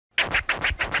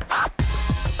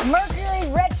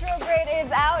Mercury retrograde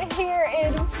is out here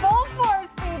in full force,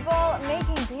 people,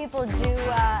 making people do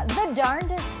the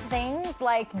darndest things,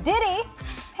 like Diddy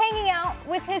hanging out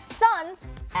with his son's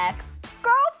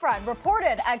ex-girlfriend,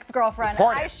 reported ex-girlfriend,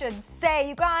 I should say.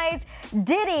 You guys,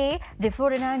 Diddy, the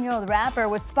 49-year-old rapper,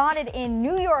 was spotted in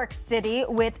New York City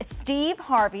with Steve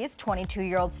Harvey's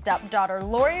 22-year-old stepdaughter,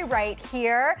 Lili Reinhart,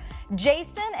 here.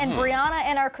 Jason and Brianna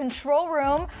in our control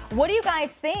room. What do you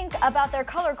guys think about their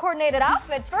color-coordinated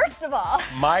outfits, first of all?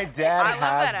 My dad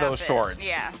has those shorts.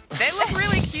 Yeah, they look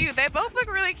really cute. They both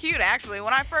look really cute, actually.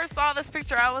 When I first saw this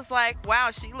picture, I was like,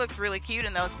 wow, she looks really cute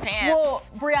in those pants. Well,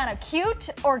 Brianna, cute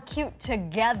or cute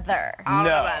together? I don't know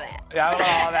about that. I don't know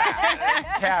all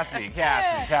that.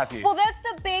 Cassie. Well, that's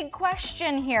the big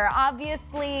question here.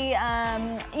 Obviously,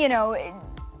 you know,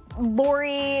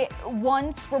 Lori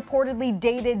once reportedly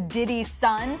dated Diddy's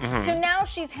son, so now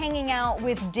she's hanging out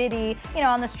with Diddy, you know,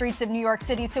 on the streets of New York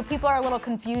City, so people are a little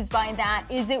confused by that.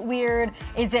 Is it weird?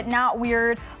 Is it not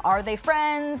weird? Are they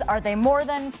friends? Are they more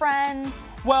than friends?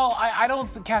 Well, I don't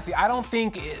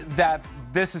think that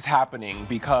this is happening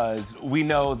because we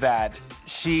know that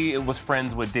she was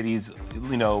friends with Diddy's,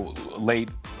 you know, late,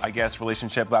 I guess,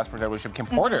 last relationship, Kim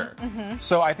Porter.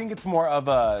 So I think it's more of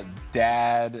a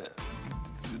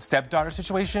stepdaughter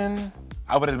situation,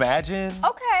 I would imagine.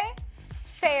 Okay.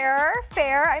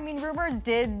 Fair. I mean, rumors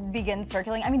did begin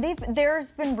circulating. I mean,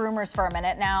 there's been rumors for a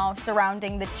minute now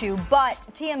surrounding the two, but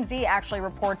TMZ actually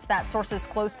reports that sources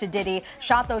close to Diddy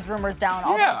shot those rumors down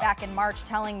all the way back in March,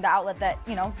 telling the outlet that,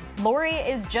 you know, Lori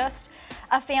is just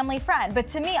a family friend. But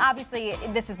to me, obviously,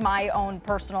 this is my own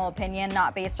personal opinion,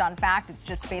 not based on fact. It's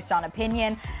just based on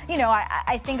opinion. You know,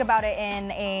 I think about it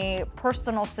in a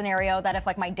personal scenario that if,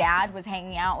 like, my dad was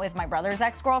hanging out with my brother's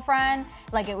ex-girlfriend,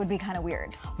 like, it would be kind of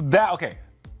weird. Okay.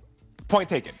 Point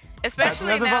taken.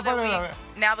 Especially now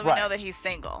that we know that he's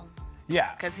single.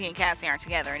 Yeah. Because he and Cassie aren't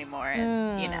together anymore,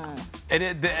 and you know.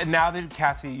 And now that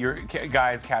Cassie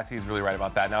is really right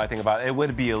about that. Now I think about it, it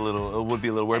would be a little weird.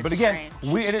 It's but again,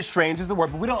 strange. it is strange is the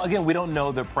word. But we don't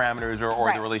know the parameters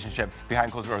or the relationship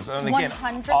behind closed doors. And again,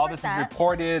 100%. all this is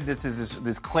reported.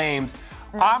 This claims.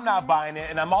 I'm not buying it,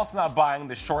 and I'm also not buying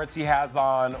the shorts he has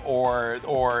on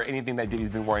or anything that Diddy's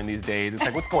been wearing these days. It's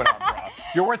like, what's going on, bro?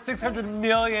 You're worth $600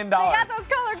 million. They got those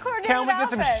color-coordinated Can't we get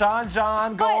some Sean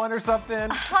John going or something?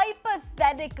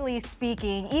 Hypothetically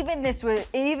speaking, even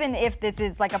if this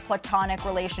is like a platonic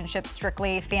relationship,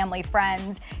 strictly family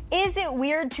friends, is it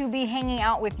weird to be hanging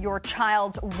out with your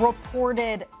child's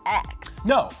reported ex?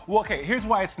 No. Well, okay, here's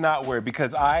why it's not weird.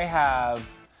 Because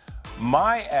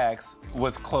my ex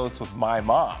was close with my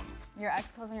mom. Your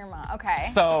ex close with your mom, okay.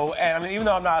 So, and I mean, even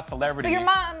though I'm not a celebrity. But your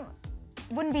mom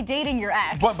wouldn't be dating your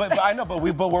ex. But I know, but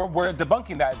we're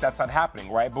debunking that's not happening,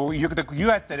 right? But you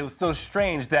had said it was still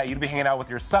strange that you'd be hanging out with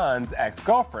your son's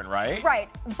ex-girlfriend, right? Right,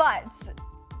 but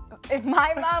if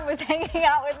my mom was hanging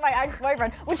out with my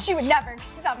ex-boyfriend, which she would never,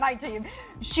 because she's on my team,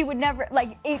 she would never,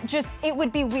 like, it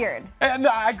would be weird. No,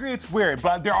 I agree it's weird,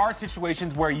 but there are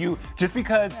situations where just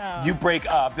because you break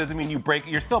up doesn't mean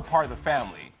you're still part of the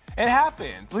family. It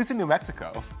happens, at least in New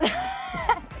Mexico.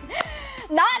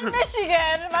 Not in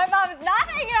Michigan. My mom is not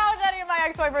hanging out with any of my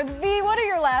ex-boyfriends. V, what are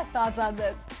your last thoughts on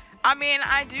this? I mean,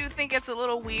 I do think it's a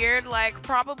little weird. Like,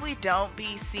 probably don't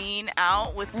be seen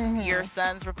out with your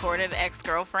son's reported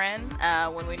ex-girlfriend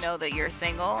when we know that you're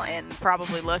single and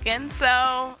probably looking.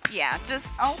 So, yeah,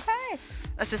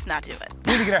 let's just not do it.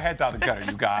 We need to get our heads out of the gutter,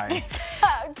 you guys.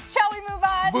 Shall we move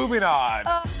on? Moving on.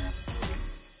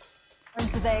 From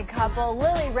today, couple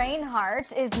Lili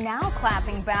Reinhart is now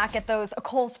clapping back at those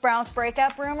Cole Sprouse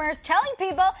breakup rumors, telling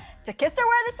people to kiss her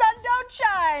where the sun don't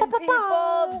shine.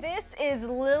 People, this is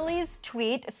Lili's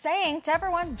tweet saying to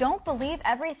everyone, don't believe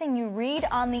everything you read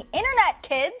on the internet,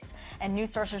 kids. And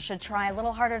news sources should try a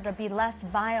little harder to be less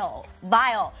vile.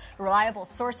 Reliable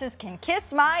sources can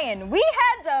kiss my, and we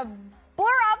had to blur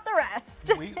out the rest.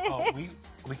 We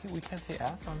can't say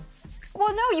ass on.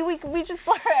 Well, no, we just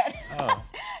blur it. Oh.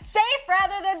 Safe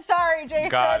rather than sorry, Jason.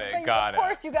 Got it. Of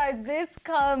course, you guys, this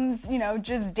comes,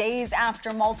 just days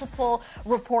after multiple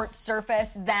reports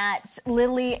surface that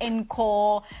Lili and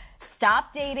Cole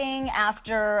stopped dating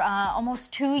after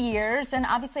almost 2 years, and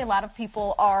obviously a lot of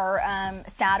people are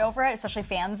sad over it, especially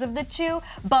fans of the two,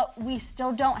 but we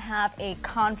still don't have a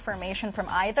confirmation from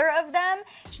either of them.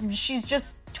 She's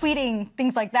just tweeting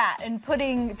things like that and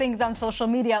putting things on social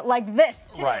media like this,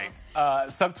 too. Right.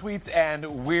 Subtweets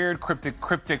and weird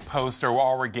cryptic posts are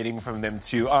all we're getting from them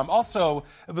too. Also,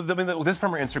 this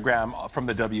from her Instagram, from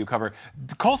the W cover,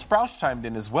 Cole Sprouse chimed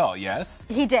in as well. Yes,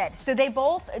 he did. So they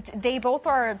both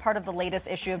are part of the latest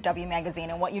issue of W magazine,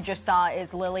 and what you just saw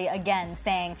is Lili again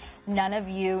saying, "None of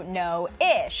you know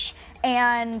Ish,"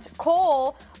 and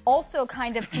Cole also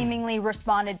kind of seemingly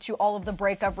responded to all of the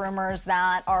breakup rumors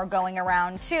that are going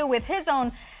around too with his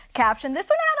own caption. This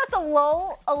one had us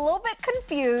a little bit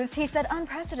confused. He said,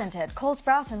 "Unprecedented. Cole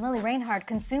Sprouse and Lili Reinhart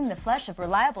consume the flesh of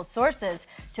reliable sources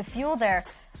to fuel their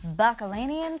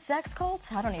Bacchanalian sex cults."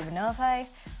 I don't even know if I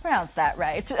pronounced that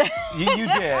right. You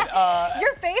did.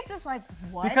 Your face is like,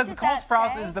 what? Because Cole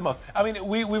Sprouse is the most. I mean,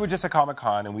 we were just at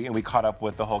Comic-Con and we caught up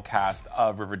with the whole cast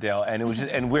of Riverdale, and it was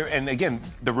just, and again,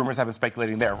 the rumors have been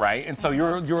speculating there, right? And so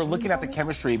you're looking at the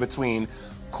chemistry between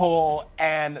Cole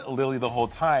and Lili the whole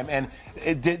time, and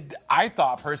I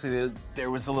thought personally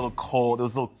there was a little cold. It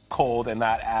was a little cold and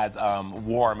not as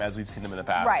warm as we've seen them in the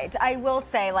past. Right. I will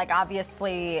say, like,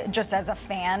 obviously, just as a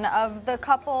fan of the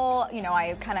couple, you know,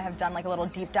 I kind of have done like a little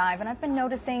deep dive, and I've been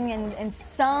noticing in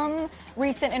some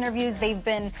recent interviews they've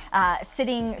been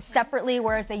sitting separately,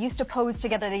 whereas they used to pose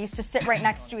together. They used to sit right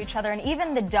next to each other, and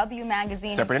even the W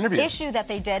magazine issue that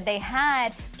they did, they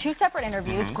had 2 separate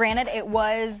interviews. Mm-hmm. Granted, it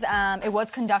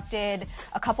was conducted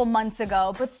a couple months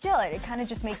ago, but still, it kind of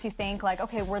just makes you think, like,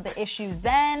 okay, were the issues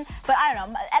then? But I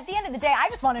don't know. At the end of the day, I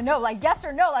just want to know, like, yes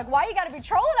or no, like, why you got to be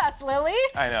trolling us, Lili?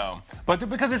 I know, but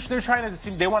because they're trying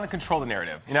to, they want to control the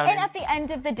narrative, you know. And at the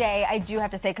end of the day, I do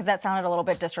have to say, because that sounded a little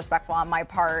bit disrespectful on my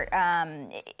part,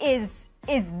 is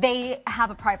they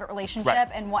have a private relationship, right,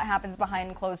 and what happens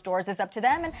behind closed doors is up to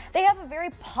them, and they have a very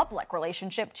public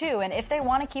relationship too. And if they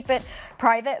want to keep it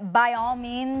private, by all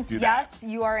means, yes,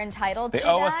 you are entitled to that. They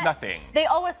owe us nothing. They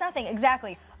owe us nothing,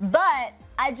 exactly. But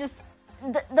I just,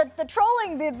 the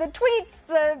trolling, the tweets,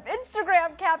 the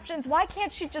Instagram captions, why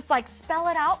can't she just like spell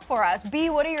it out for us? B,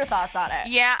 what are your thoughts on it?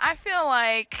 Yeah, I feel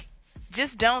like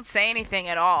just don't say anything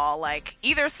at all. Like,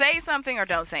 either say something or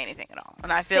don't say anything at all.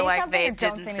 And I feel like they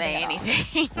didn't say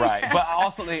anything. Right. But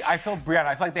also, I feel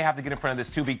like they have to get in front of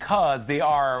this too, because they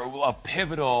are a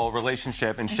pivotal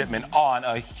relationship and shipment on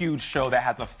a huge show that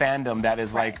has a fandom that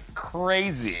is like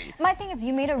crazy. My thing is,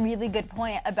 you made a really good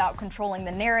point about controlling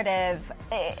the narrative.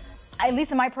 At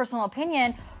least in my personal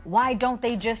opinion, why don't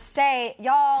they just say,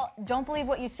 y'all, don't believe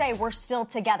what you say, we're still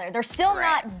together? They're still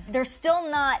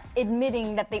not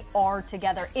admitting that they are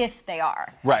together, if they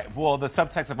are. Right. Well, the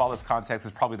subtext of all this context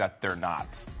is probably that they're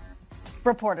not.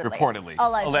 Reportedly.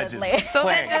 Allegedly. So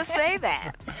then just say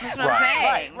that. That's what I'm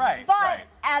saying. Right. But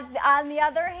on the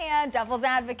other hand, devil's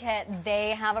advocate, they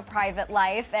have a private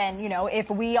life, and, you know, if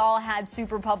we all had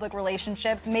super public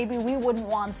relationships, maybe we wouldn't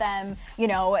want them, you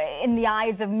know, in the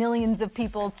eyes of millions of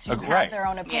people to have their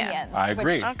own opinions. Yeah. I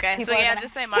agree. Okay, so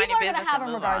just say mind your business. People are going to have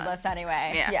them regardless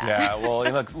anyway. Yeah.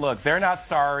 Well, look, they're not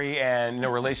sorry, and, you know,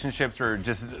 relationships are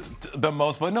just the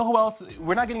most. But you know who else?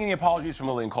 We're not getting any apologies from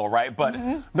Lili and Cole, right? But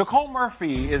Nicole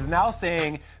Murphy is now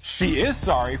saying she is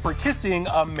sorry for kissing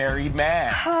a married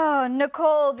man. Oh,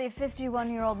 Nicole, the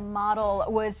 51-year-old model,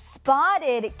 was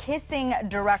spotted kissing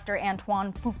director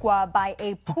Antoine Fuqua by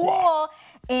a pool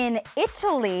in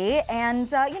Italy. And,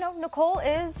 you know, Nicole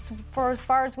is, for as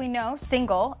far as we know,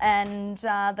 single. And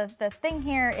the thing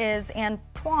here is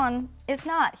Antoine is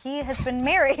not. He has been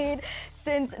married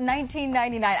since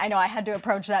 1999. I know I had to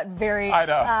approach that very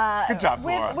Good job,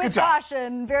 Laura. with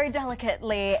caution, very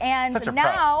delicately. And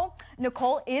now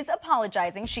Nicole is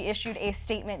apologizing. She issued a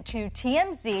statement to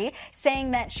TMZ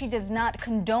saying that she does not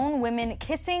condone women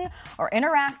kissing or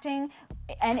interacting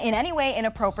and in any way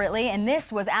inappropriately. And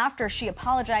this was after she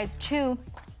apologized to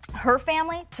her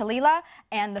family, to Lila,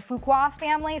 and the Fuqua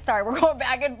family. Sorry, we're going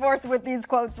back and forth with these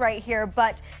quotes right here,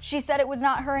 but she said it was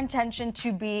not her intention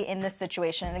to be in this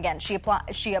situation. And again, she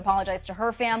apologized to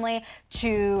her family,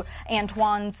 to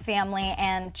Antoine's family,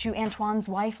 and to Antoine's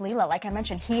wife, Lila. Like I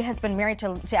mentioned, he has been married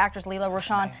to actress Lila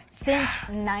Rochon since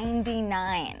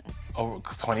 '99. Over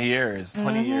 20 years,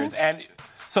 20 years. And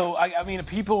so, I mean,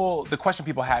 the question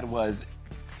people had was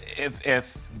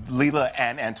if Lila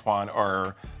and Antoine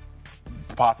are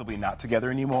possibly not together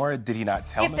anymore, did he not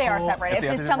tell Nicole? If they are separated.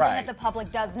 If it's something that the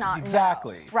public does not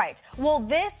know. Right. Well,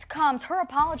 her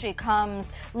apology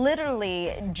comes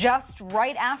literally just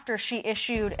right after she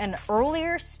issued an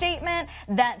earlier statement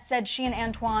that said she and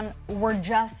Antoine were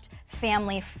just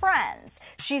family friends.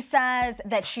 She says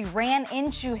that she ran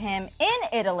into him in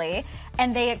Italy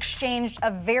and they exchanged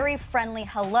a very friendly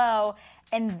hello,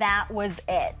 and that was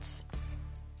it.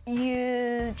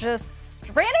 You just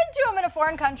ran into him in a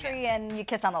foreign country and you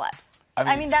kiss on the lips.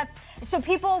 I mean, so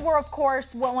people were, of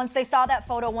course, once they saw that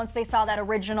photo, once they saw that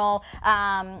original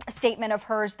statement of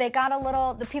hers,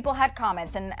 the people had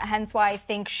comments, and hence why I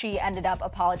think she ended up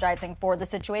apologizing for the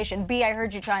situation. B, I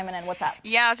heard you chiming in. What's up?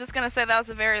 Yeah, I was just going to say that was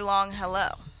a very long hello.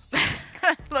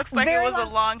 Looks like it was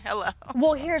a long hello.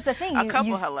 Well, here's the thing.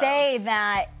 You say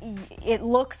that it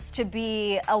looks to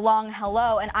be a long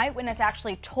hello. An eyewitness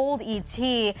actually told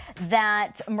ET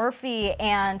that Murphy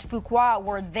and Fuqua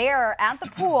were there at the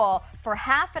pool for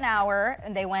half an hour,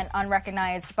 and they went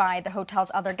unrecognized by the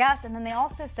hotel's other guests. And then they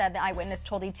also said, the eyewitness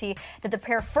told ET that the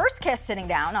pair first kissed sitting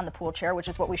down on the pool chair, which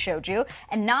is what we showed you,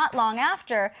 and not long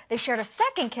after, they shared a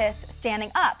second kiss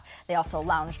standing up. They also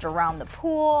lounged around the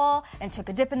pool and took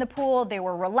a dip in the pool. They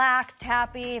were relaxed,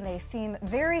 happy, and they seem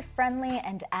very friendly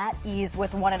and at ease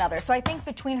with one another. So I think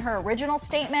between her original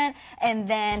statement and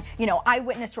then,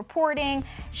 eyewitness reporting,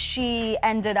 she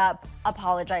ended up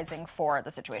apologizing for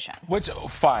the situation. Which,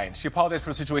 fine. She apologized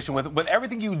for the situation with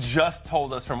everything you just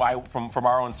told us from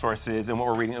our own sources and what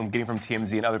we're reading and getting from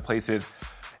TMZ and other places.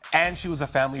 And she was a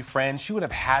family friend. She would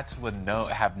have had to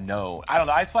have known. I don't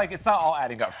know. I feel like it's not all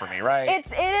adding up for me, right?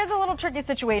 It is a little tricky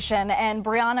situation. And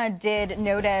Brianna did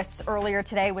notice earlier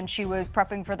today when she was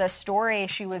prepping for this story,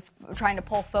 she was trying to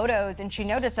pull photos, and she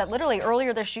noticed that literally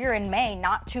earlier this year in May,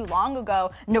 not too long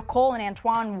ago, Nicole and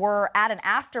Antoine were at an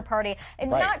after party and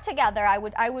not together. I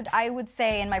would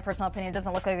say, in my personal opinion, it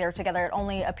doesn't look like they were together. It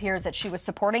only appears that she was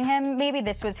supporting him. Maybe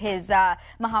this was his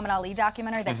Muhammad Ali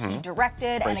documentary that he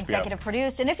directed and executive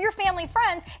produced. And if you're family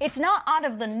friends, it's not out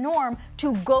of the norm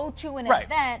to go to an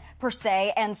event per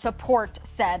se and support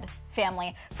said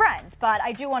family friends. But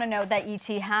I do want to note that ET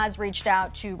has reached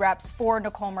out to reps for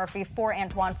Nicole Murphy, for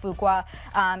Antoine Fuqua,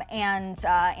 and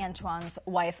Antoine's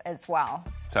wife as well.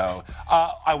 So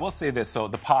I will say this. So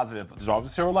the positive, there's always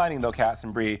a silver lining though, Cass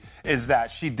and Bree, is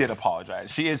that she did apologize.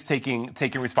 She is taking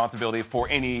responsibility for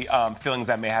any feelings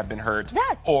that may have been hurt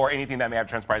or anything that may have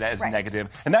transpired that is negative.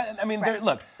 And that, I mean,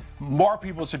 look, more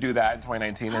people should do that in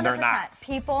 2019, and they're 100%. not.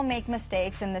 People make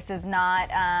mistakes, and this is not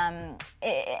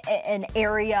an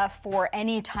area for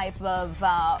any type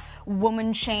of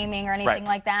woman shaming or anything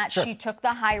like that. Sure. She took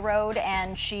the high road,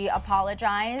 and she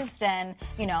apologized, and,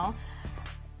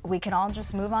 we can all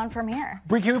just move on from here.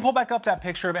 Brie, can we pull back up that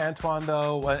picture of Antoine,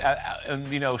 though,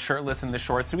 shirtless in the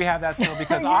shorts? Do we have that still?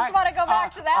 Because you just want to go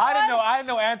back to that I didn't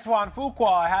know Antoine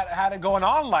Fuqua had it going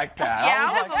on like that. Yeah,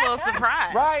 I was a little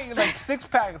surprised. Right, like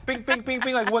six-pack, bing.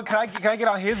 Like, what, can I get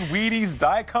on his Wheaties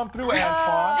diet? Come through,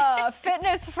 Antoine.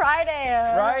 Fitness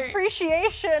Friday,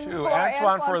 appreciation for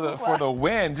Antoine Fuqua. for the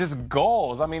win, just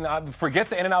goals. I mean, forget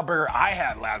the In-N-Out burger I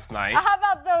had last night. How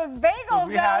about those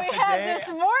bagels that we had this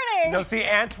morning? No, see,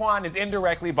 Antoine is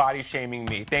indirectly body shaming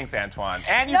me. Thanks, Antoine.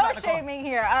 And no shaming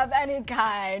here of any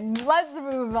kind. Let's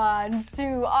move on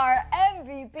to our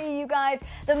MVP, you guys.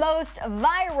 The most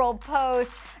viral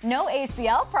post, no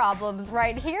ACL problems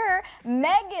right here.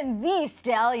 Megan Thee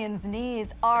Stallion's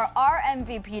knees are our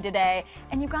MVP today.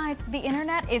 And you guys, the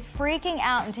internet is freaking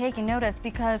out and taking notice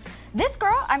because this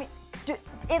girl,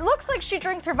 it looks like she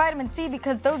drinks her vitamin C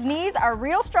because those knees are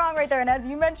real strong right there. And as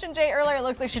you mentioned, Jay, earlier, it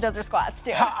looks like she does her squats,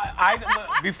 too.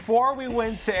 Before we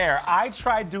went to air, I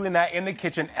tried doing that in the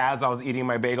kitchen as I was eating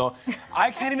my bagel.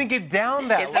 I can't even get down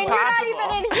that It's low. impossible. You're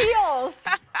not even in heels.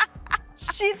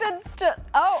 She said,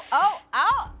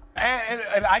 ow.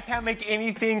 And I can't make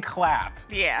anything clap.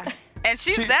 Yeah. And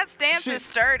that stance is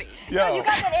sturdy. No, you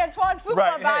got that Antoine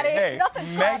Fuqua body. Hey,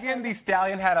 Nothing's Megan Thee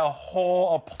Stallion had a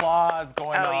whole applause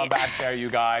going on back there, you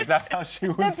guys. That's how she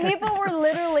was. The people were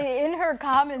literally in her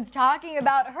comments talking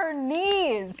about her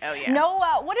knees. Oh, yeah. No,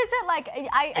 what is it like?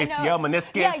 I ACL, know,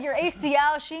 meniscus. Yeah, your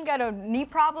ACL. She ain't got no knee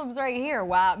problems right here.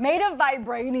 Wow. Made of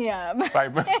vibranium.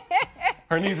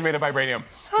 Her knees are made of vibranium.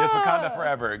 Yes, Wakanda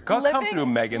forever. Come through,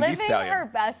 Megan Thee Stallion. Living her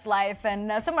best life.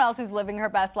 And someone else who's living her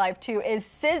best life, too, is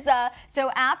SZA.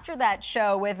 So after that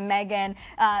show with Megan,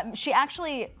 she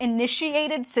actually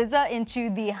initiated SZA into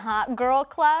the Hot Girl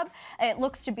Club. It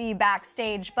looks to be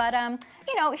backstage, but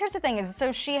here's the thing: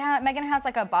 Megan has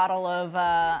like a bottle of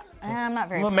I'm not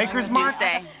very. Maker's Mark.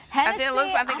 Douce.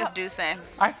 I think it's Douce.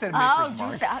 I said Maker's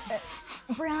Mark. Douce.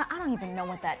 Brianna, I don't even know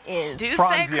what that is. Douce,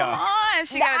 Franzia. come on,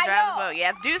 she gotta drive the boat.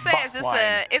 Yeah, Douce is just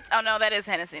that is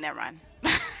Hennessy. Never mind.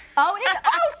 Oh, it is.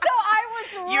 Oh, so I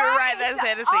was right. You were right. That's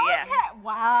Hennessy. Yeah.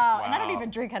 Wow. And I don't even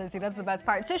drink Hennessy. That's the best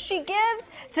part. So she gives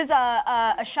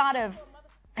SZA a shot of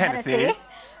Hennessy.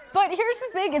 But here's the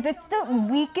thing: is it's the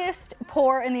weakest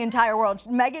pour in the entire world.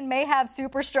 Megan may have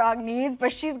super strong knees,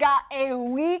 but she's got a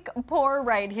weak pour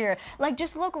right here. Like,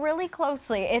 just look really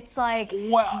closely. It's like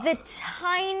the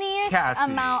tiniest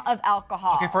amount of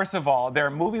alcohol. Okay, first of all, they're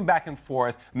moving back and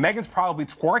forth. Megan's probably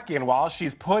twerking while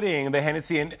she's putting the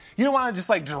Hennessy in. You don't want to just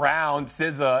like drown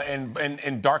SZA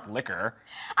in dark liquor.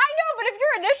 I know, but if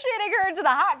you're initiating her into the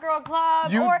hot girl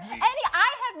club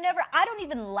I don't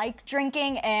even like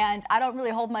drinking, and I don't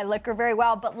really hold my liquor very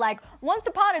well, but like once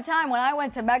upon a time when I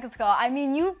went to Mexico, I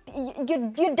mean, you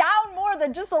down more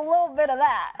than just a little bit of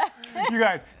that. You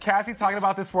guys, Cassie talking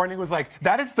about this morning was like,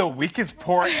 that is the weakest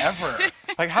pour ever.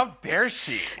 Like, how dare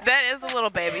she? That is a little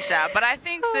baby shot, but I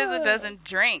think SZA doesn't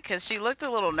drink because she looked a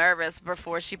little nervous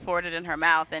before she poured it in her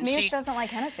mouth. And Maybe she doesn't like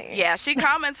Hennessy. Yeah, she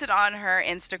commented on her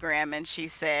Instagram and she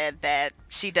said that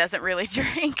she doesn't really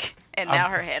drink. And now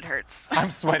her head hurts. I'm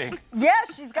sweating. Yeah,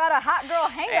 she's got a hot girl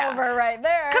hangover right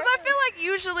there. Because I feel like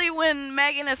usually when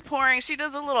Megan is pouring, she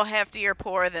does a little heftier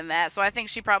pour than that. So I think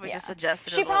she probably just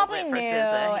adjusted a little bit for SZA. She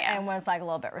probably knew and was like a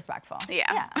little bit respectful.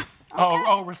 Yeah. Okay.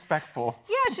 Oh, respectful.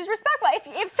 Yeah, she's respectful.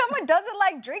 If someone doesn't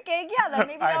like drinking, then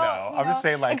maybe I know. I'm just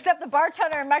saying, like, except the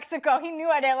bartender in Mexico, he knew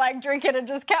I didn't like drinking and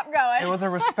just kept going. It was a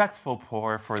respectful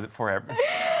pour for everyone.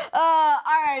 All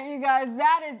right, you guys,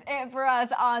 that is it for us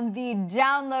on the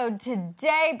download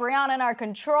today. Brianna in our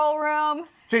control room.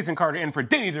 Jason Carter in for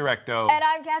Diddy Directo. And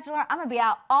I'm Cassie Laura. I'm going to be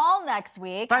out all next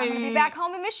week. Bye. I'm going to be back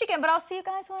home in Michigan, but I'll see you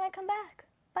guys when I come back.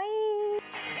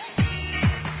 Bye.